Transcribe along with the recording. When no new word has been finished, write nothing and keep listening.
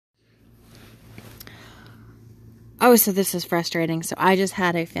Oh, so this is frustrating. So I just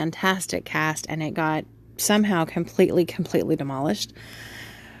had a fantastic cast and it got somehow completely demolished.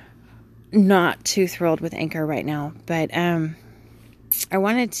 Not too thrilled with Anchor right now, but I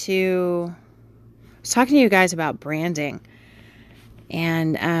was talking to you guys about branding,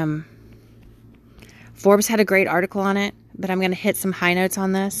 and Forbes had a great article on it, but I'm going to hit some high notes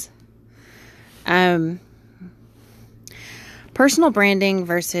on this. Personal branding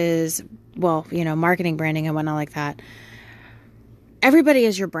versus, marketing branding and whatnot like that. Everybody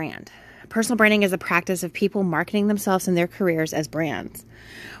is your brand. Personal branding is a practice of people marketing themselves and their careers as brands.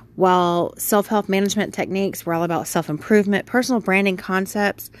 While self-help management techniques were all about self-improvement, personal branding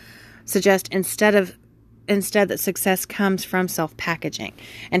concepts suggest instead that success comes from self-packaging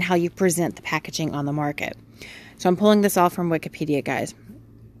and how you present the packaging on the market. So I'm pulling this all from Wikipedia, guys.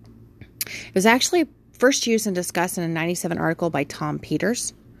 It was actually first used and discussed in a 1997 article by Tom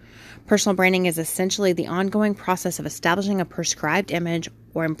Peters. Personal branding is essentially the ongoing process of establishing a prescribed image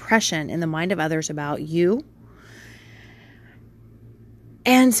or impression in the mind of others about you,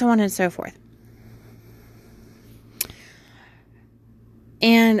 and so on and so forth.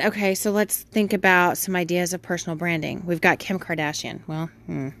 And okay, so let's think about some ideas of personal branding. We've got Kim Kardashian.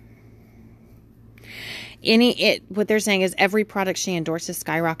 What they're saying is every product she endorses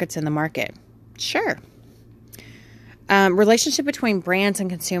skyrockets in the market. Sure. Relationship between brands and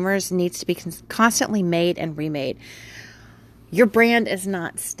consumers needs to be constantly made and remade. Your brand is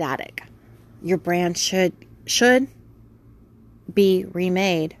not static. Your brand should be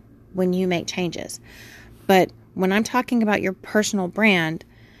remade when you make changes. But when I'm talking about your personal brand,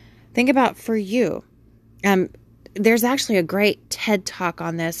 think about for you. There's actually a great TED Talk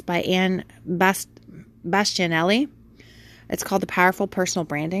on this by Ann Bastianelli. It's called The Powerful Personal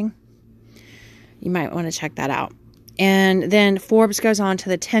Branding. You might want to check that out. And then Forbes goes on to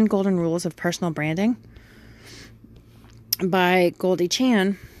the 10 Golden Rules of Personal Branding by Goldie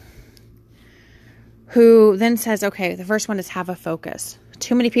Chan, who then says, okay, the first one is have a focus.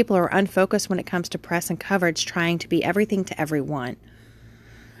 Too many people are unfocused when it comes to press and coverage, trying to be everything to everyone.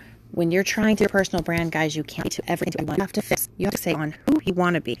 When you're trying to do a personal brand, guys, you can't be to everything to everyone. You have to fix. You have to say on who you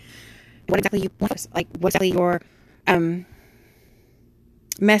want to be. What exactly you want, like what exactly your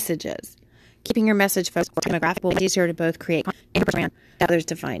message is. Keeping your message focused for demographic will be easier to both create and a brand that others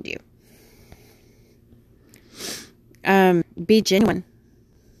to find you. Be genuine.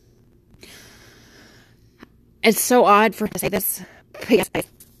 It's so odd for me to say this, but yes,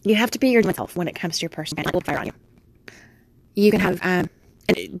 you have to be your genuine self when it comes to your personal brand. It will fire on you. You can have,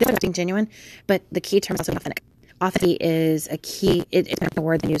 this is being genuine, but the key term is also authentic. Authenticity is a key, it's been a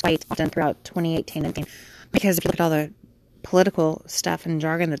word that used quite often throughout 2018 and 2019, because if you look at all the political stuff and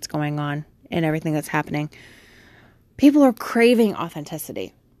jargon that's going on and everything that's happening, people are craving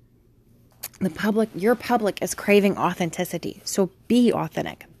authenticity. Your public is craving authenticity. So be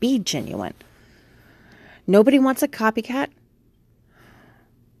authentic, be genuine. Nobody wants a copycat.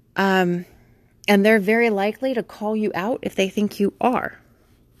 And they're very likely to call you out if they think you are.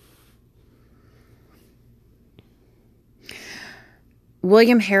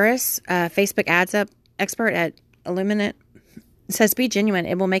 William Harris, Facebook ads expert at Illuminate, says be genuine.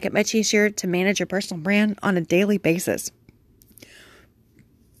 It will make it much easier to manage your personal brand on a daily basis.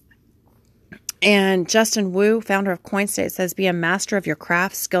 And Justin Wu, founder of CoinState, says be a master of your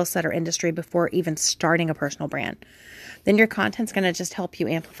craft, skill set, or industry before even starting a personal brand. Then your content's going to just help you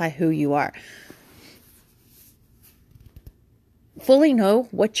amplify who you are. Fully know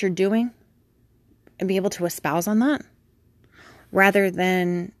what you're doing and be able to espouse on that, rather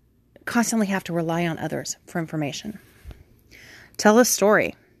than constantly have to rely on others for information. Tell a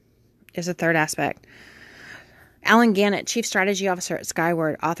story is a third aspect. Alan Gannett, Chief Strategy Officer at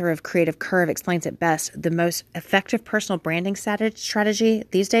Skyward, author of Creative Curve, explains it best. The most effective personal branding strategy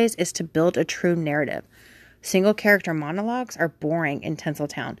these days is to build a true narrative. Single character monologues are boring in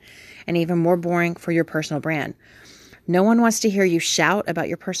Tinseltown, and even more boring for your personal brand. No one wants to hear you shout about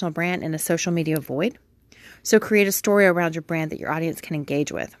your personal brand in a social media void. So create a story around your brand that your audience can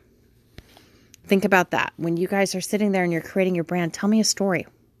engage with. Think about that. When you guys are sitting there and you're creating your brand, tell me a story.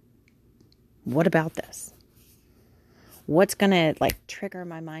 What about this? What's going to trigger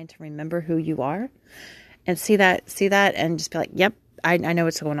my mind to remember who you are? And see that and just be like, yep, I know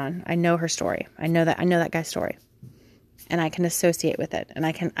what's going on. I know her story. I know that guy's story. And I can associate with it, and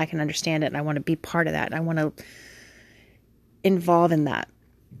I can understand it, and I want to be part of that. And I want to involve in that.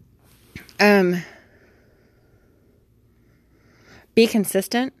 Be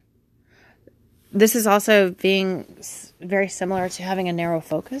consistent. This is also being very similar to having a narrow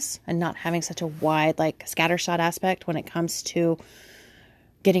focus and not having such a wide, scattershot aspect when it comes to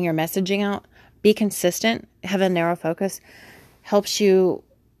getting your messaging out. Be consistent, have a narrow focus, helps you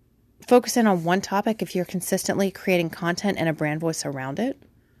focus in on one topic if you're consistently creating content and a brand voice around it.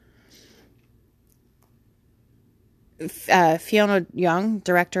 Fiona Young,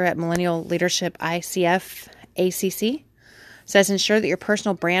 director at Millennial Leadership ICF ACC, says ensure that your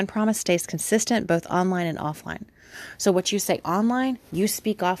personal brand promise stays consistent both online and offline. So what you say online, you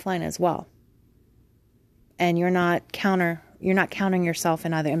speak offline as well. And you're not counting yourself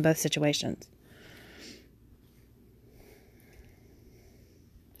in both situations.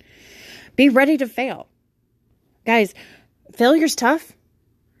 Be ready to fail. Guys, failure's tough.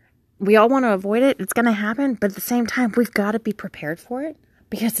 We all want to avoid it. It's going to happen. But at the same time, we've got to be prepared for it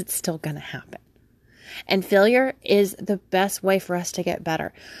because it's still going to happen. And failure is the best way for us to get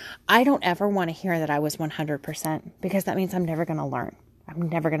better. I don't ever want to hear that I was 100% because that means I'm never going to learn. I'm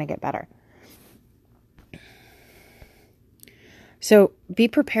never going to get better. So be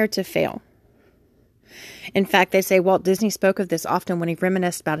prepared to fail. In fact, they say Walt Disney spoke of this often when he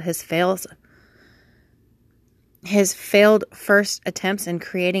reminisced about his failed first attempts in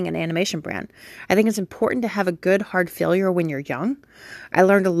creating an animation brand. I think it's important to have a good, hard failure when you're young. I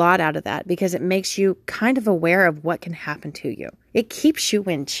learned a lot out of that because it makes you kind of aware of what can happen to you. It keeps you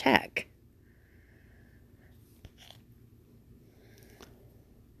in check.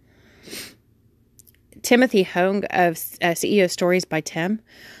 Timothy Hoang of CEO Stories by Tim.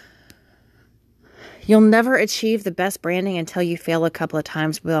 You'll never achieve the best branding until you fail a couple of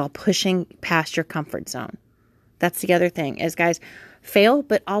times while pushing past your comfort zone. That's the other thing is, guys, fail,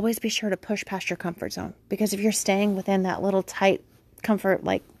 but always be sure to push past your comfort zone. Because if you're staying within that little tight comfort,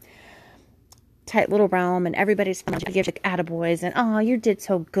 like tight little realm and everybody's going to give you attaboys and, oh, you did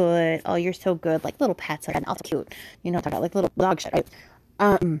so good. Oh, you're so good. Like little pets like that. Also cute. You know, talk about like little dog shit, right?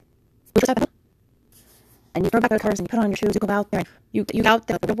 And you throw back those colors and you put on your shoes, you go out there, and you out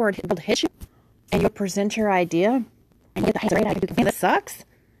there, the word will hit you, and you present your idea, and you get the great idea, you can feel this sucks,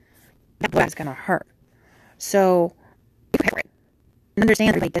 that's going to hurt. So, be prepared for it. And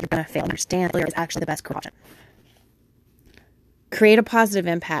understand that you're going to fail. Understand failure is actually the best career option. Create a positive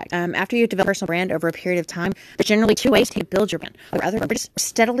impact. After you develop a personal brand over a period of time, there's generally two ways to build your brand. Or other bridges,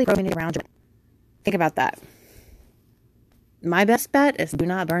 steadily growing it around you. Think about that. My best bet is do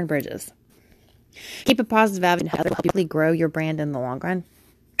not burn bridges. Keep a positive attitude and help you grow your brand in the long run.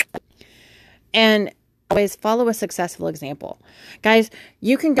 And always follow a successful example. Guys,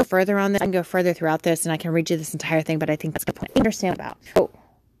 you can go further on this. I can go further throughout this and I can read you this entire thing, but I think that's a good point to understand about. So,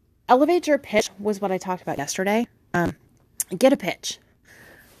 elevate your pitch was what I talked about yesterday. Get a pitch.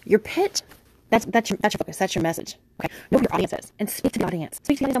 Your pitch, that's your focus. That's your message. Okay? Know who your audience is and speak to the audience.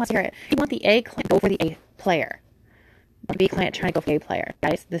 Speak to the audience. I want to hear it. You want the A client, go for the A player. The B client trying to go for the A player.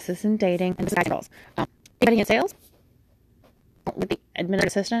 Guys, this isn't dating and this is girls. Anybody in sales? With the administrative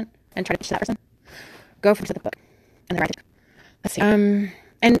assistant and try to pitch that person. Go from to the book and the writing. Let's see.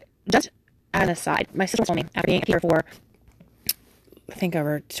 And just as an aside, my sister told me after being here for I think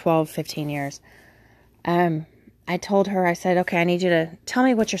over 12, 15 years. I told her, I said, okay, I need you to tell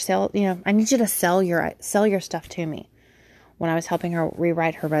me what your I need you to sell your stuff to me. When I was helping her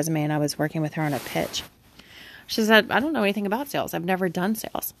rewrite her resume and I was working with her on a pitch. She said, I don't know anything about sales. I've never done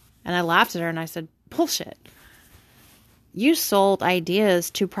sales. And I laughed at her and I said, bullshit. You sold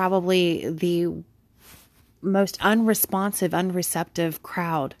ideas to probably the most unresponsive, unreceptive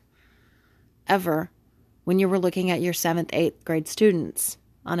crowd ever when you were looking at your 7th, 8th grade students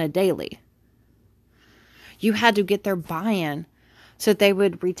on a daily. You had to get their buy-in so that they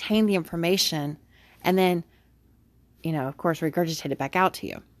would retain the information and then, of course, regurgitate it back out to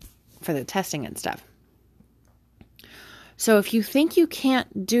you for the testing and stuff. So if you think you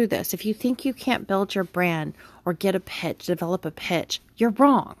can't do this, if you think you can't build your brand or get a pitch, develop a pitch, you're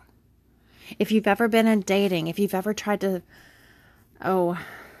wrong. If you've ever been in dating, if you've ever tried to, if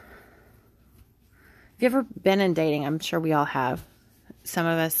you've ever been in dating, I'm sure we all have. Some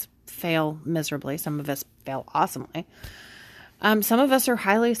of us fail miserably. Some of us fail awesomely. Some of us are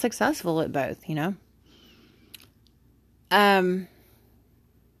highly successful at both, If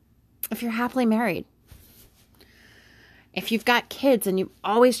you're happily married, if you've got kids and you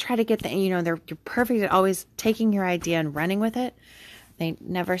always try to get you're perfect at always taking your idea and running with it, they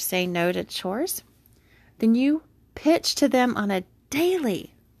never say no to chores, then you pitch to them on a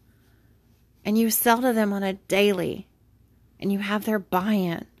daily and you sell to them on a daily and you have their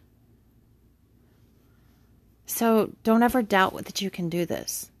buy-in. So don't ever doubt that you can do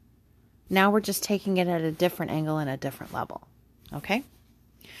this. Now we're just taking it at a different angle and a different level. Okay?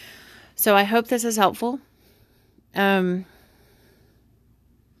 So I hope this is helpful. There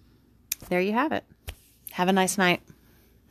you have it. Have a nice night.